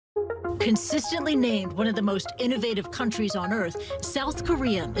Consistently named one of the most innovative countries on Earth, South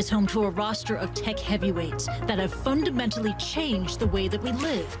Korea is home to a roster of tech heavyweights that have fundamentally changed the way that we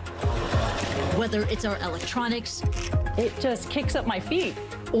live. Whether it's our electronics, it just kicks up my feet,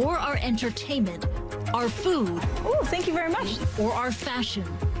 or our entertainment, our food, oh, thank you very much, or our fashion.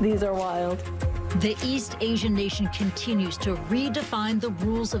 These are wild. The East Asian nation continues to redefine the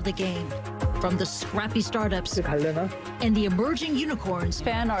rules of the game. From the scrappy startups and the emerging unicorns,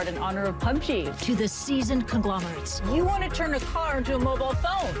 fan art in honor of PUBG, to the seasoned conglomerates. You want to turn a car into a mobile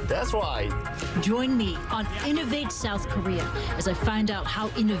phone. That's right. Join me on Innovate South Korea as I find out how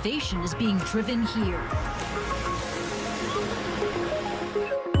innovation is being driven here.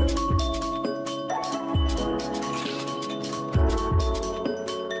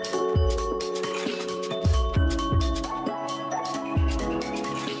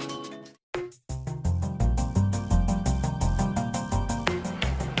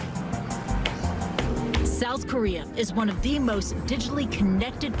 South Korea is one of the most digitally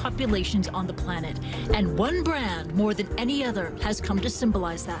connected populations on the planet, and one brand more than any other has come to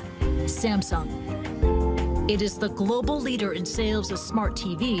symbolize that: Samsung. It is the global leader in sales of smart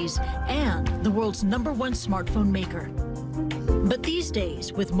TVs and the world's #1 smartphone maker. But these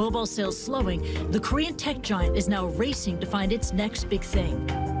days, with mobile sales slowing, the Korean tech giant is now racing to find its next big thing.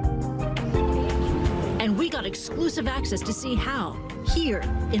 And we got exclusive access to see how, here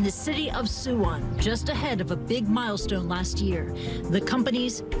in the city of Suwon, just ahead of a big milestone last year, the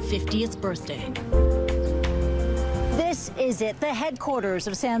company's 50th birthday. This is it, the headquarters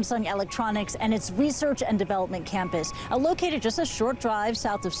of Samsung Electronics and its research and development campus. Located just a short drive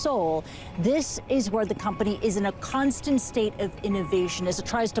south of Seoul, this is where the company is in a constant state of innovation as it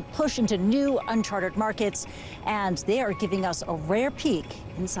tries to push into new uncharted markets, and they are giving us a rare peek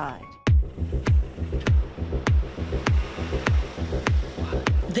inside.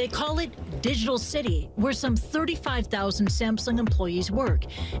 They call it Digital City, where some 35,000 Samsung employees work.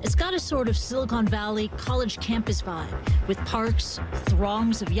 It's got a sort of Silicon Valley college campus vibe, with parks,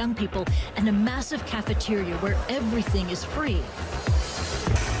 throngs of young people, and a massive cafeteria where everything is free.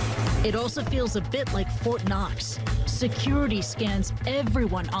 It also feels a bit like Fort Knox. Security scans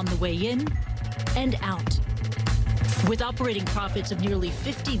everyone on the way in and out. With operating profits of nearly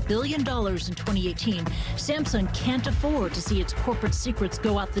 $50 billion in 2018, Samsung can't afford to see its corporate secrets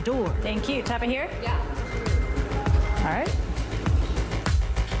go out the door. Thank you. Tap it here? Yeah. All right.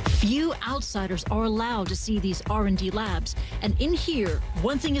 Few outsiders are allowed to see these R&D labs. And in here,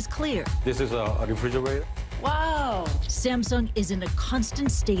 one thing is clear. This is a refrigerator. Wow. Samsung is in a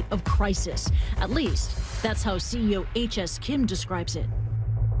constant state of crisis. At least, that's how CEO H.S. Kim describes it.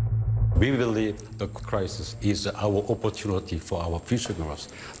 We believe the crisis is our opportunity for our future growth.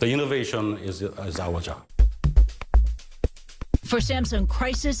 The innovation is our job. For Samsung,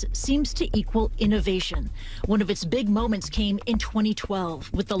 crisis seems to equal innovation. One of its big moments came in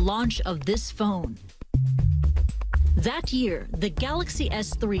 2012 with the launch of this phone. That year, the Galaxy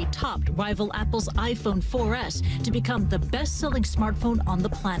S3 topped rival Apple's iPhone 4S to become the best-selling smartphone on the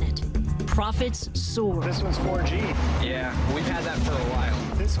planet. Profits soared. This one's 4G. Yeah, we've had that for a while.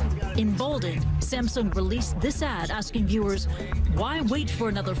 Emboldened, Samsung released this ad asking viewers, why wait for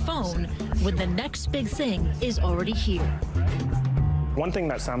another phone when the next big thing is already here? One thing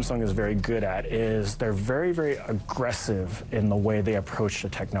that Samsung is very good at is they're very, very aggressive in the way they approach the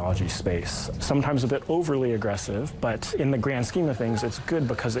technology space. Sometimes a bit overly aggressive, but in the grand scheme of things, it's good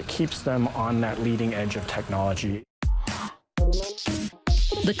because it keeps them on that leading edge of technology.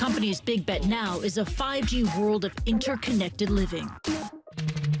 The company's big bet now is a 5G world of interconnected living.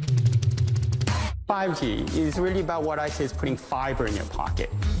 5G is really about what I say is putting fiber in your pocket.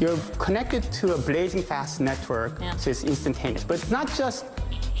 You're connected to a blazing fast network, so it's instantaneous. But it's not just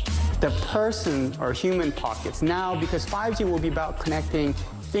the person or human pockets. Now, because 5G will be about connecting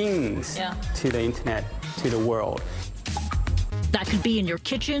things to the internet, to the world. That could be in your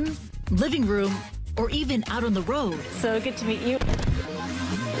kitchen, living room, or even out on the road. So good to meet you.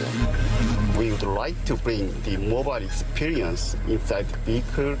 We would like to bring the mobile experience inside the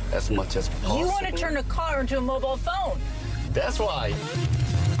vehicle as much as possible. You want to turn a car into a mobile phone. That's right.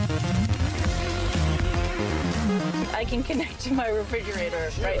 I can connect to my refrigerator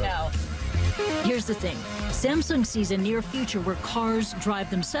right now. Here's the thing. Samsung sees a near future where cars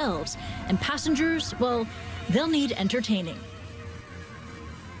drive themselves, and passengers, well, they'll need entertaining.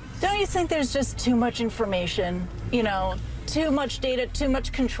 Don't you think there's just too much information? You know, too much data, too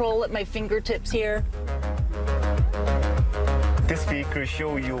much control at my fingertips here? This vehicle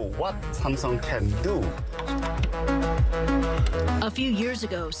shows you what Samsung can do. A A few years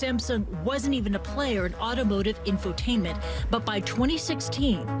ago, Samsung wasn't even a player in automotive infotainment, but by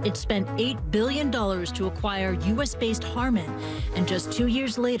 2016, it spent $8 billion to acquire US-based Harman. And just 2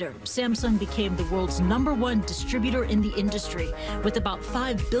 years later, Samsung became the world's #1 distributor in the industry, with about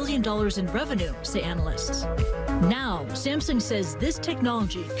 $5 billion in revenue, say analysts. Now, Samsung says this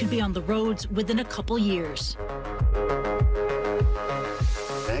technology could be on the roads within a couple years.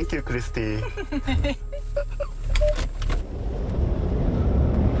 Thank you, Kristie.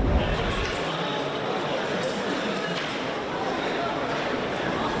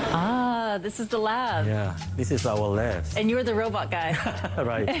 This is the lab. Yeah, this is our lab. And you're the robot guy.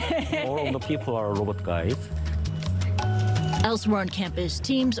 Right. All of the people are robot guys. Elsewhere on campus,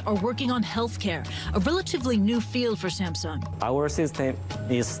 teams are working on healthcare, a relatively new field for Samsung. Our system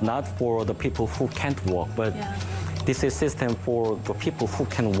is not for the people who can't walk, but this is a system for the people who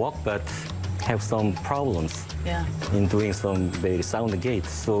can walk but have some problems in doing some very sound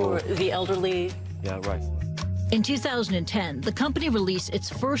gates. So For the elderly. Yeah, right. In 2010, the company released its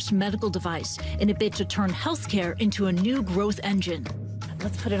first medical device in a bid to turn healthcare into a new growth engine.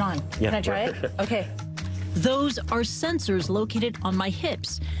 Let's put it on. Yeah. Can I try it? Okay. Those are sensors located on my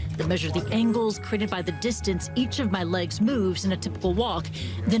hips that measure the angles created by the distance each of my legs moves in a typical walk.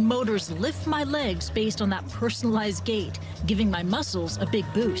 Then motors lift my legs based on that personalized gait, giving my muscles a big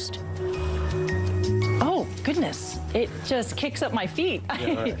boost. Oh, goodness. It just kicks up my feet.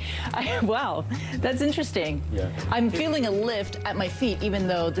 Yeah, right. Wow, that's interesting. Yeah. I'm feeling a lift at my feet, even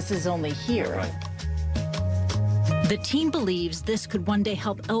though this is only here. Right. The team believes this could one day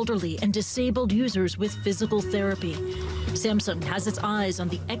help elderly and disabled users with physical therapy. Samsung has its eyes on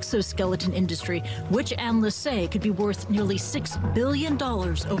the exoskeleton industry, which analysts say could be worth nearly $6 billion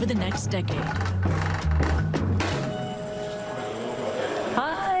over the next decade.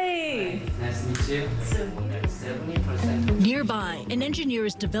 Hi. Nice to meet you. 70%. Nearby, an engineer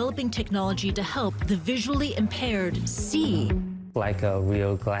is developing technology to help the visually impaired see. Like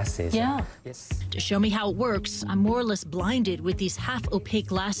real glasses. Yeah. Yes. To show me how it works, I'm more or less blinded with these half-opaque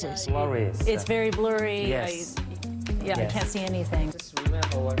glasses. Glorious. It's very blurry. Yes. I Yes. can't see anything. Just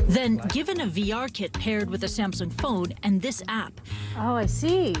remember what Then, given a VR kit paired with a Samsung phone and this app, Oh, I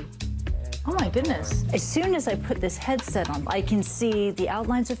see. Oh my goodness. As soon as I put this headset on, I can see the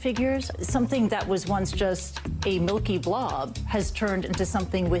outlines of figures. Something that was once just a milky blob has turned into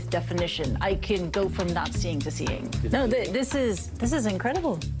something with definition. I can go from not seeing to seeing. No, this is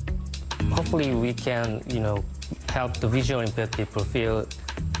incredible. hopefully we can, help the visually impaired people feel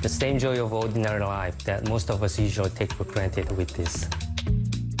the same joy of ordinary life that most of us usually take for granted with this.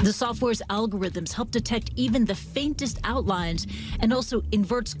 the software's algorithms help detect even the faintest outlines and also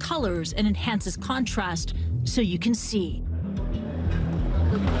inverts colors and enhances contrast so you can see.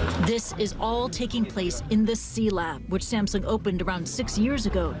 This is all taking place in the C Lab, which Samsung opened around 6 years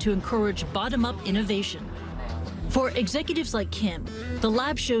ago to encourage bottom-up innovation. For executives like Kim, the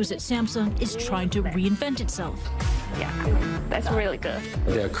lab shows that Samsung is trying to reinvent itself. Yeah, that's really good.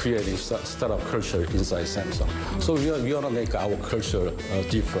 They are creating startup culture inside Samsung. So we want to make our culture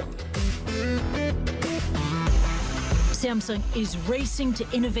different. Samsung is racing to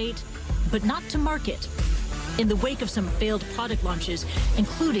innovate, but not to market. In the wake of some failed product launches,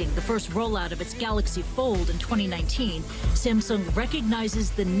 including the first rollout of its Galaxy Fold in 2019, Samsung recognizes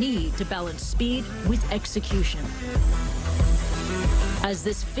the need to balance speed with execution. As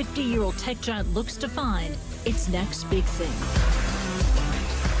this 50-year-old tech giant looks to find its next big thing.